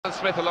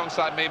Smith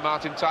alongside me,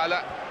 Martin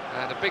Tyler,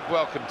 and a big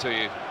welcome to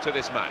you to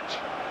this match.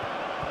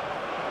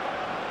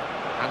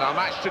 And our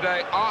match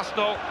today,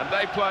 Arsenal, and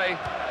they play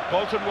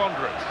Bolton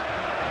Wanderers.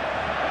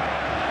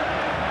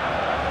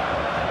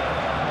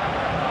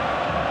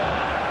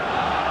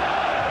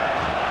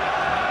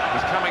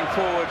 He's coming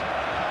forward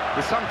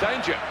with some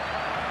danger.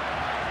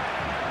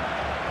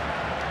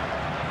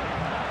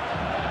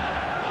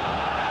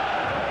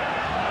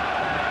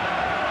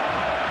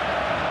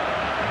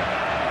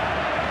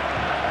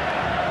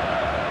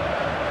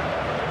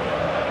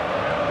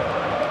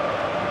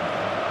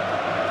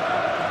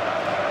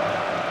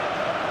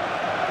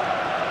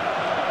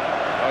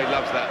 He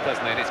loves that,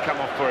 doesn't he? And it's come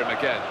off for him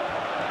again.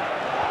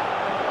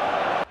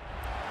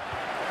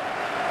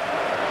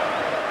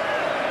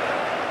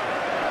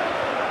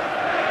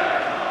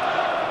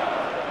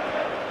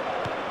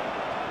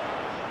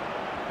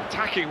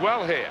 Attacking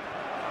well here.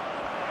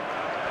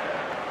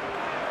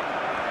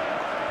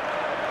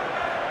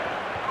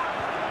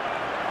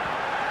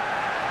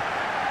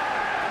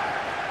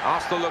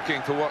 Arsenal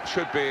looking for what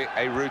should be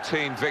a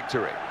routine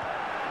victory.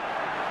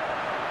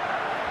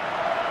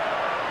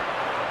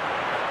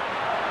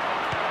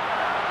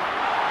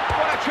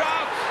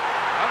 Chance,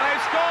 and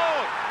they've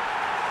scored,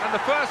 and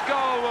the first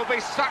goal will be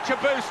such a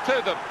boost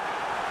to them.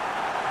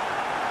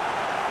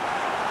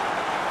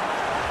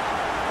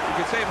 You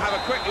can see him have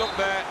a quick look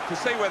there to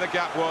see where the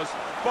gap was.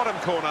 Bottom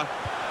corner,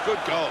 good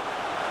goal.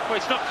 Well,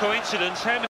 it's not coincidence. How many